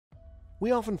We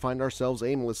often find ourselves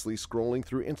aimlessly scrolling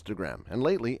through Instagram, and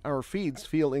lately our feeds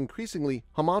feel increasingly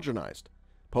homogenized.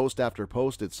 Post after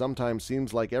post, it sometimes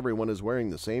seems like everyone is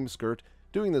wearing the same skirt,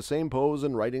 doing the same pose,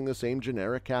 and writing the same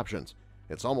generic captions.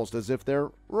 It's almost as if they're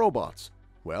robots.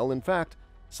 Well, in fact,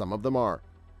 some of them are.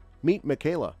 Meet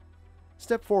Michaela.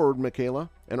 Step forward, Michaela,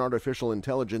 an artificial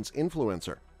intelligence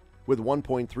influencer. With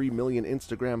 1.3 million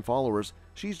Instagram followers,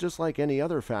 she's just like any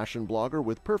other fashion blogger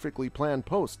with perfectly planned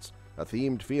posts, a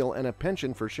themed feel, and a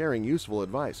penchant for sharing useful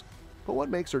advice. But what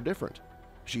makes her different?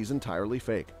 She's entirely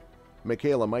fake.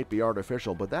 Michaela might be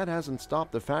artificial, but that hasn't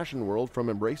stopped the fashion world from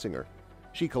embracing her.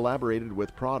 She collaborated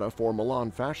with Prada for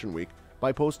Milan Fashion Week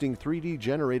by posting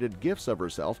 3D-generated GIFs of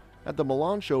herself at the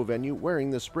Milan show venue wearing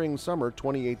the Spring-Summer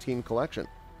 2018 collection.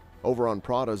 Over on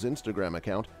Prada's Instagram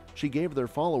account, she gave their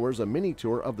followers a mini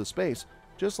tour of the space,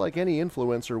 just like any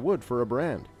influencer would for a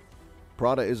brand.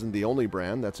 Prada isn't the only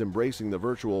brand that's embracing the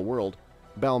virtual world.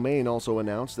 Balmain also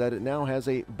announced that it now has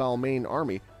a Balmain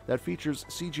army that features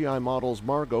CGI models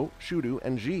Margot, Shudu,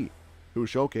 and G, who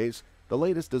showcase the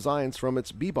latest designs from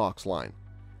its B-Box line.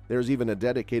 There's even a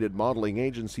dedicated modeling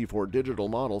agency for digital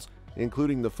models,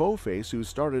 including the faux face who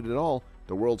started it all,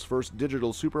 the world's first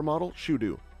digital supermodel,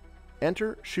 Shudu.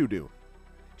 Enter Shudu.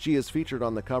 She is featured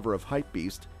on the cover of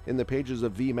Hypebeast, in the pages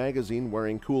of V magazine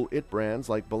wearing cool IT brands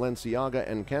like Balenciaga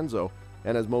and Kenzo,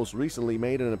 and has most recently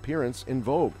made an appearance in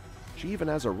Vogue. She even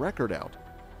has a record out.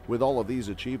 With all of these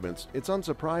achievements, it's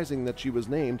unsurprising that she was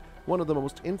named one of the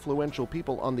most influential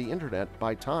people on the internet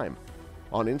by Time.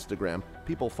 On Instagram,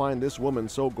 people find this woman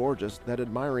so gorgeous that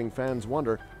admiring fans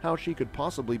wonder how she could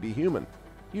possibly be human.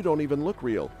 "You don't even look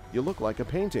real, you look like a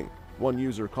painting," one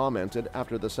user commented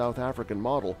after the South African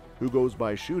model, who goes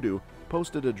by Shudu,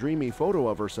 posted a dreamy photo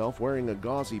of herself wearing a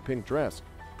gauzy pink dress,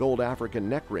 gold African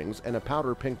neck rings, and a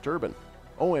powder pink turban.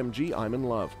 "OMG, I'm in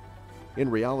love."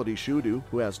 In reality, Shudu,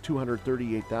 who has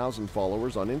 238,000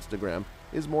 followers on Instagram,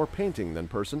 is more painting than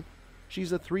person.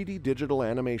 She's a 3D digital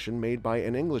animation made by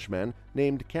an Englishman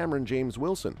named Cameron James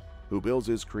Wilson, who bills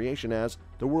his creation as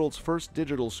the world's first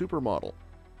digital supermodel.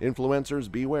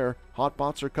 Influencers, beware,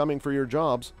 hotbots are coming for your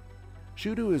jobs.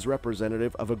 Shudu is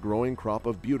representative of a growing crop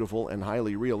of beautiful and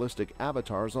highly realistic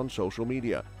avatars on social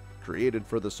media, created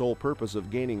for the sole purpose of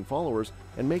gaining followers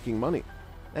and making money.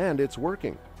 And it's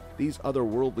working. These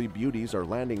otherworldly beauties are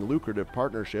landing lucrative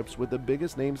partnerships with the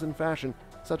biggest names in fashion,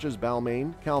 such as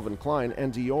Balmain, Calvin Klein,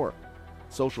 and Dior.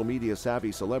 Social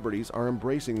media-savvy celebrities are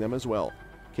embracing them as well.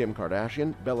 Kim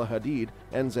Kardashian, Bella Hadid,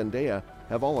 and Zendaya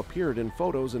have all appeared in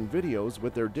photos and videos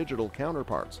with their digital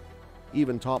counterparts.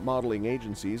 Even top modeling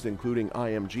agencies, including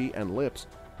IMG and Lips,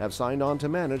 have signed on to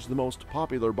manage the most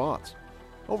popular bots.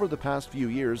 Over the past few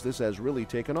years, this has really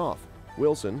taken off.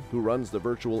 Wilson, who runs the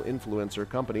virtual influencer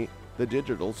company The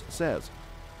Digitals, says.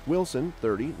 Wilson,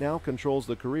 30, now controls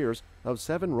the careers of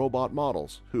 7 robot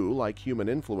models who, like human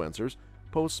influencers,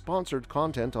 post sponsored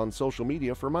content on social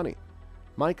media for money.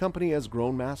 "My company has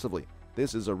grown massively.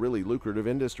 This is a really lucrative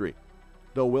industry."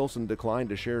 Though Wilson declined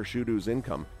to share Shudu's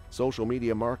income, social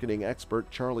media marketing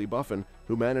expert Charlie Buffin,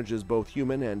 who manages both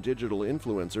human and digital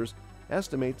influencers,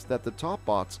 estimates that the top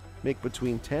bots make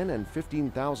between $10,000 and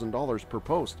 $15,000 per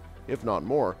post, if not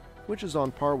more, which is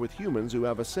on par with humans who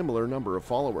have a similar number of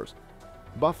followers.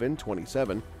 Buffin,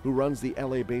 27, who runs the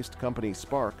LA-based company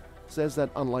Spark, says that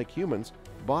unlike humans,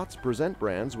 bots present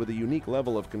brands with a unique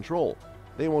level of control.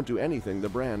 They won't do anything the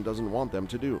brand doesn't want them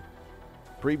to do.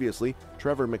 Previously,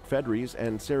 Trevor McFedries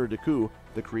and Sarah DeCou,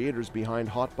 the creators behind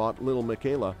hotbot Little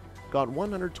Michaela, got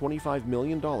 $125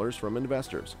 million from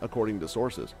investors, according to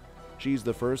sources. She's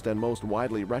the first and most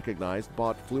widely recognized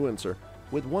bot-fluencer,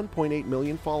 with 1.8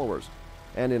 million followers.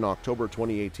 And in October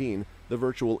 2018, the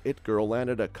virtual It Girl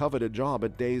landed a coveted job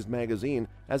at Dazed magazine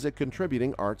as a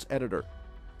contributing arts editor.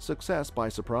 Success by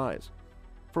surprise.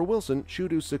 For Wilson,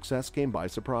 Shudu's success came by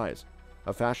surprise.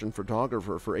 A fashion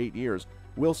photographer for 8 years,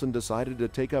 Wilson decided to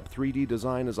take up 3D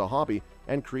design as a hobby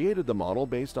and created the model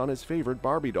based on his favorite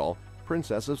Barbie doll,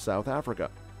 Princess of South Africa.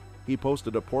 He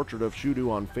posted a portrait of Shudu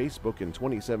on Facebook in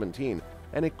 2017,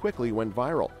 and it quickly went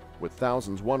viral, with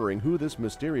thousands wondering who this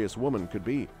mysterious woman could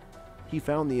be. He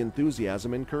found the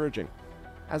enthusiasm encouraging.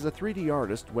 As a 3D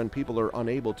artist, when people are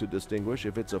unable to distinguish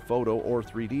if it's a photo or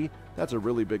 3D, that's a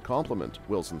really big compliment,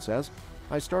 Wilson says.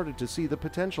 "I started to see the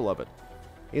potential of it."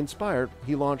 Inspired,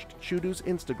 he launched Shudu's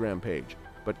Instagram page,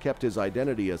 but kept his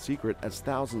identity a secret as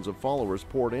thousands of followers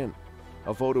poured in.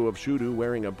 A photo of Shudu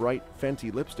wearing a bright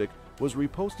Fenty lipstick was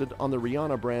reposted on the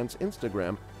Rihanna brand's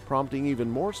Instagram, prompting even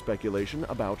more speculation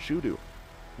about Shudu.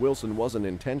 Wilson wasn't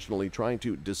intentionally trying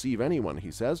to deceive anyone,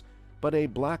 he says, but a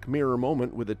Black Mirror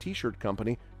moment with a t-shirt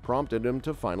company prompted him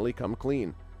to finally come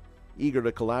clean. Eager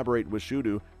to collaborate with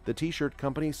Shudu, the t-shirt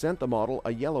company sent the model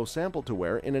a yellow sample to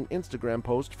wear in an Instagram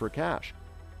post for cash.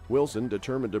 Wilson,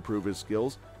 determined to prove his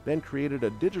skills, then created a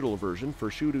digital version for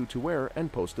Shudu to wear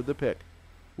and posted the pic.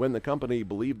 When the company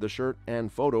believed the shirt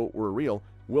and photo were real,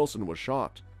 Wilson was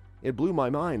shocked. It blew my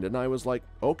mind, and I was like,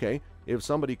 okay, if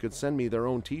somebody could send me their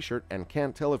own t-shirt and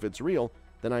can't tell if it's real,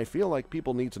 then I feel like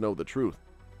people need to know the truth.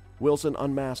 Wilson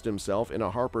unmasked himself in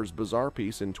a Harper's Bazaar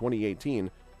piece in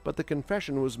 2018, but the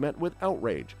confession was met with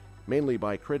outrage, mainly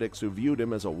by critics who viewed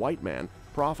him as a white man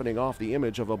profiting off the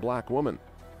image of a black woman.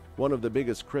 One of the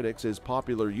biggest critics is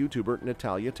popular YouTuber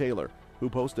Natalia Taylor, who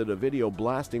posted a video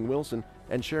blasting Wilson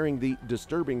and sharing the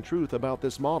disturbing truth about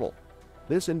this model.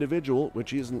 This individual,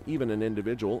 which isn't even an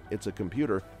individual, it's a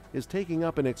computer, is taking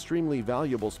up an extremely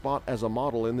valuable spot as a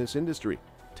model in this industry,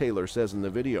 Taylor says in the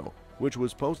video, which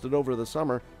was posted over the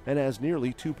summer and has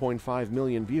nearly 2.5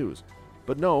 million views.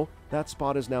 But no, that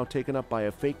spot is now taken up by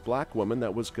a fake black woman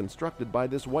that was constructed by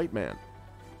this white man.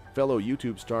 Fellow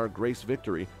YouTube star Grace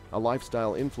Victory, a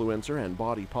lifestyle influencer and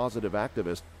body-positive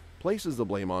activist, places the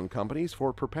blame on companies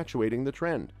for perpetuating the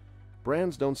trend.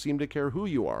 Brands don't seem to care who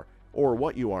you are, or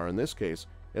what you are in this case,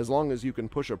 as long as you can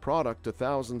push a product to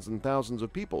thousands and thousands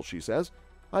of people, she says.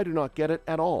 I do not get it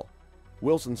at all.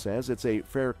 Wilson says it's a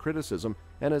fair criticism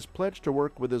and has pledged to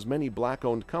work with as many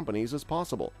black-owned companies as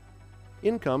possible.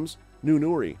 In comes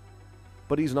Nunuri.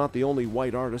 But he's not the only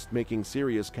white artist making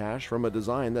serious cash from a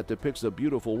design that depicts a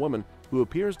beautiful woman who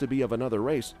appears to be of another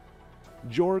race.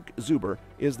 Jorg Zuber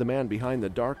is the man behind the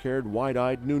dark-haired,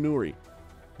 wide-eyed Nunuri.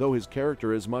 Though his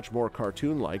character is much more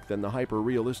cartoon-like than the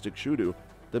hyper-realistic Shudu,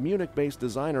 the Munich-based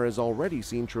designer has already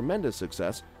seen tremendous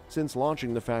success since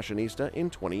launching the fashionista in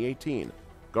 2018,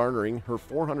 garnering her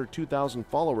 402,000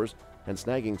 followers and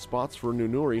snagging spots for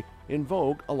Nunuri in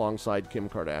Vogue alongside Kim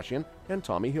Kardashian and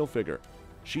Tommy Hilfiger.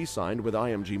 She signed with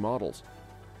IMG Models.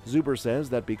 Zuber says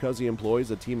that because he employs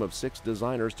a team of 6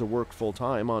 designers to work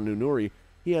full-time on Nunuri,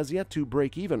 he has yet to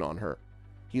break even on her.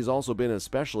 He's also been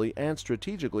especially and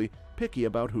strategically picky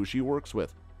about who she works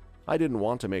with. I didn't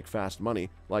want to make fast money,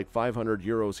 like 500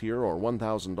 euros here or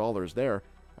 $1,000 there.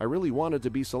 I really wanted to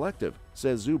be selective,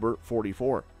 says Zuber,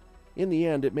 44. In the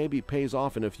end, it maybe pays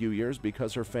off in a few years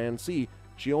because her fans see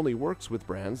she only works with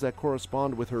brands that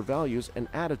correspond with her values and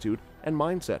attitude and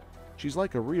mindset. She's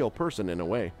like a real person in a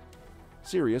way.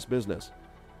 Serious business.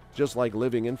 Just like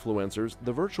living influencers,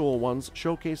 the virtual ones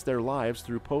showcase their lives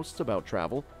through posts about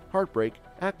travel, heartbreak,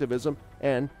 activism,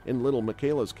 and, in little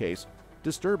Michaela's case,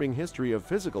 disturbing history of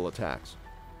physical attacks.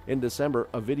 In December,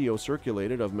 a video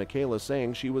circulated of Michaela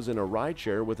saying she was in a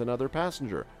rideshare with another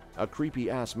passenger, a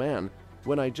creepy-ass man,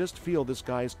 when I just feel this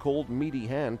guy's cold, meaty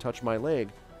hand touch my leg,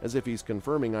 as if he's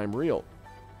confirming I'm real.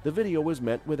 The video was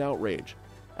met with outrage.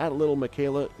 At Little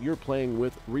Michaela, you're playing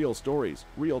with real stories,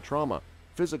 real trauma.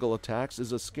 Physical attacks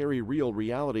is a scary real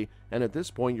reality, and at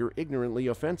this point you're ignorantly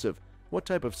offensive. What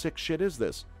type of sick shit is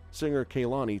this? Singer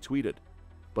Kaylani tweeted.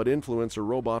 But influencer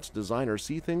robots designers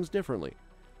see things differently.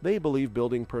 They believe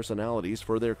building personalities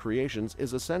for their creations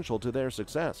is essential to their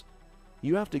success.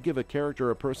 You have to give a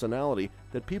character a personality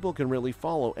that people can really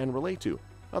follow and relate to.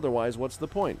 Otherwise, what's the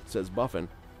point, says Buffin,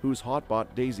 whose hotbot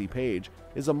Daisy Page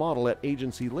is a model at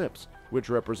Agency Lips, which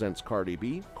represents Cardi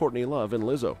B, Courtney Love, and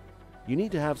Lizzo. You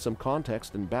need to have some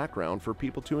context and background for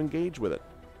people to engage with it.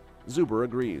 Zuber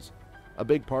agrees. A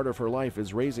big part of her life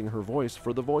is raising her voice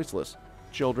for the voiceless,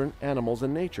 children, animals,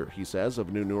 and nature, he says of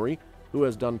Nunuri, who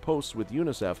has done posts with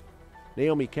UNICEF,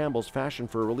 Naomi Campbell's Fashion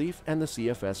for Relief, and the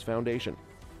CFS Foundation.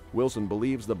 Wilson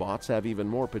believes the bots have even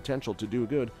more potential to do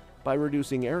good by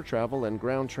reducing air travel and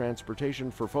ground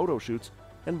transportation for photo shoots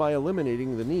and by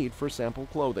eliminating the need for sample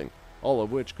clothing, all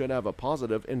of which could have a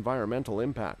positive environmental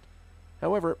impact.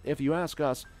 However, if you ask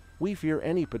us, we fear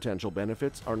any potential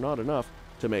benefits are not enough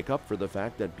to make up for the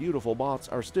fact that beautiful bots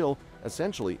are still,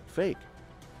 essentially, fake.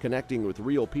 Connecting with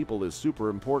real people is super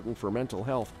important for mental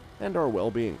health and our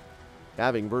well-being.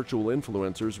 Having virtual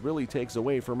influencers really takes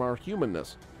away from our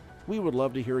humanness. We would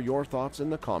love to hear your thoughts in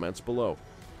the comments below.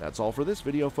 That's all for this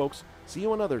video, folks. See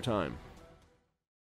you another time.